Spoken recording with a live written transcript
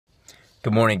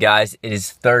Good morning, guys. It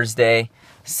is Thursday,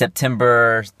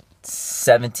 September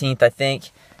 17th, I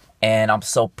think, and I'm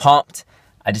so pumped.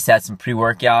 I just had some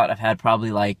pre-workout. I've had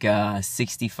probably like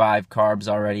 65 carbs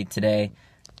already today.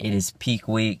 It is peak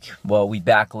week. Well, we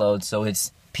backload, so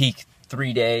it's peak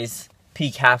 3 days,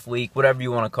 peak half week, whatever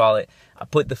you want to call it. I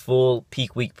put the full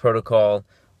peak week protocol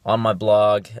on my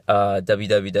blog,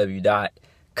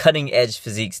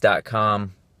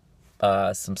 www.cuttingedgephysiques.com.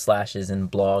 Some slashes in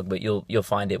blog, but you'll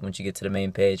find it once you get to the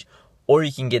main page, or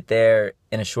you can get there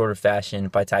in a shorter fashion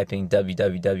by typing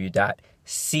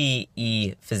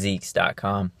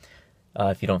www.cephysiques.com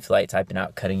if you don't feel like typing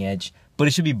out cutting edge. But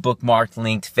it should be bookmarked,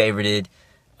 linked, favorited.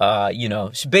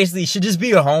 Should just be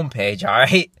your homepage. All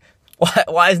right,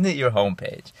 why isn't it your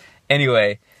homepage?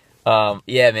 Anyway,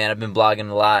 yeah, man, I've been blogging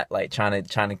a lot, like trying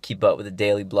to keep up with the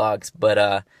daily blogs,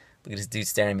 but look at this dude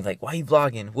staring at me like, why are you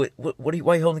vlogging? Why are you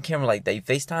holding the camera like that? You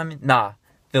FaceTiming? Nah,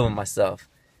 filming myself.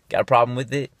 Got a problem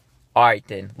with it? All right,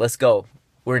 then. Let's go.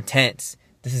 We're intense.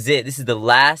 This is it. This is the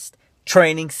last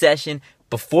training session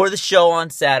before the show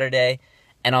on Saturday,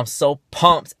 and I'm so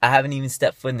pumped. I haven't even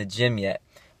stepped foot in the gym yet.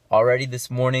 Already this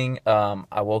morning,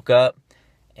 I woke up,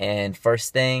 and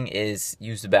first thing is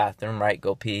use the bathroom, right?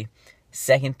 Go pee.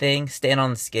 Second thing, stand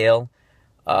on the scale.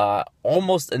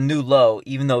 Almost a new low,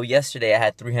 even though yesterday I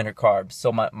had 300 carbs.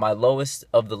 So my lowest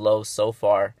of the lows so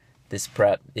far this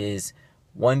prep is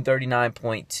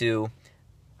 139.2.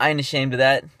 I ain't ashamed of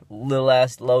that little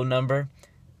ass low number,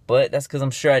 but that's because I'm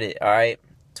shredded. All right,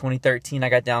 2013 I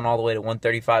got down all the way to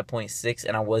 135.6,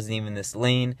 and I wasn't even this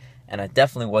lean, and I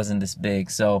definitely wasn't this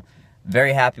big. So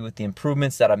very happy with the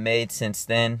improvements that I made since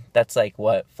then. That's like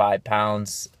what, 5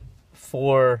 pounds,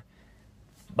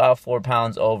 about 4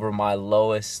 pounds over my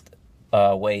lowest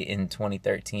weight in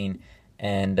 2013,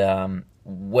 and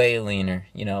way leaner,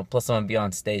 you know. Plus I'm gonna be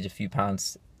on stage a few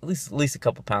pounds, at least a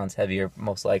couple pounds heavier,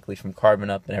 most likely from carbing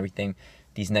up and everything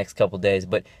these next couple days.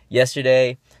 But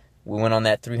yesterday we went on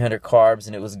that 300 carbs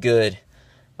and it was good.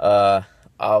 I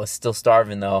was still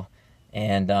starving though,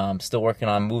 and still working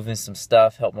on moving some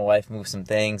stuff, helped my wife move some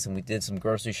things, and we did some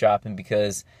grocery shopping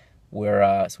because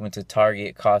so went to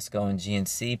Target, Costco, and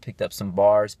GNC, picked up some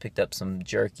bars, picked up some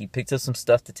jerky, picked up some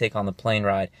stuff to take on the plane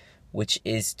ride, which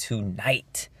is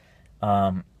tonight.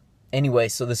 Anyway,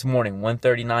 so this morning,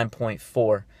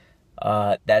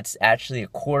 139.4. That's actually a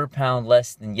quarter pound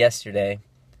less than yesterday.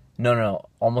 No,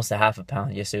 almost a half a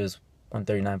pound. Yesterday was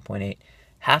 139.8.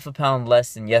 Half a pound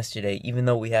less than yesterday, even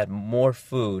though we had more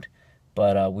food.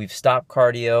 But we've stopped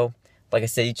cardio. Like I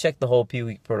said, you check the whole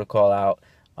P-Week protocol out.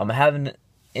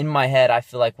 In my head, I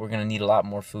feel like we're going to need a lot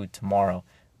more food tomorrow.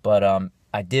 But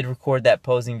I did record that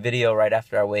posing video right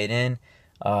after I weighed in.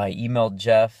 I emailed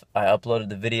Jeff. I uploaded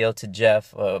the video to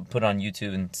Jeff, put it on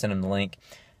YouTube and sent him the link.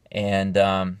 And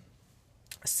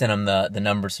sent him the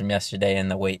numbers from yesterday and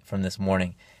the weight from this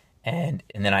morning. And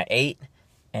then I ate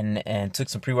and took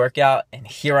some pre-workout. And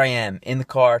here I am in the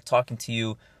car talking to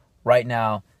you right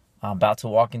now. I'm about to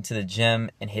walk into the gym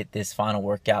and hit this final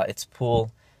workout. It's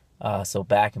pull. So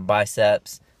back and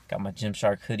biceps. Got my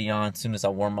Gymshark hoodie on. As soon as I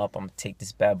warm up, I'm going to take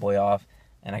this bad boy off.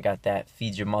 And I got that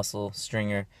Feed Your Muscle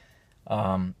stringer.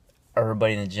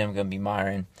 Everybody in the gym going to be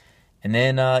miring. And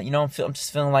then, I'm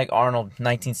just feeling like Arnold,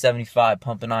 1975,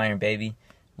 pumping iron, baby.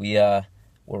 We're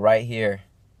right here.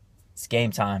 It's game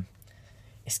time.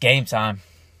 It's game time.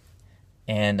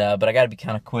 And but I got to be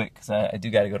kind of quick because I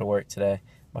do got to go to work today.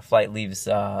 My flight leaves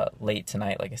late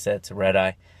tonight, like I said. It's a red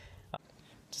eye.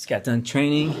 Just got done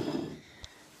training,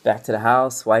 back to the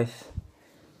house. Wife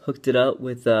hooked it up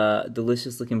with a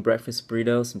delicious looking breakfast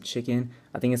burrito, some chicken.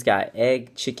 I think it's got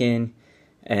egg, chicken,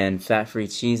 and fat-free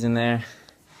cheese in there.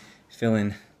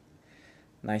 Feeling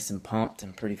nice and pumped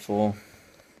and pretty full.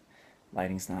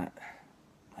 Lighting's not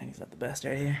the best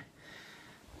right here.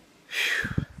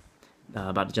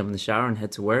 About to jump in the shower and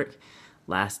head to work.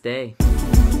 Last day.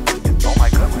 Oh my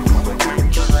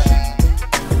goodness.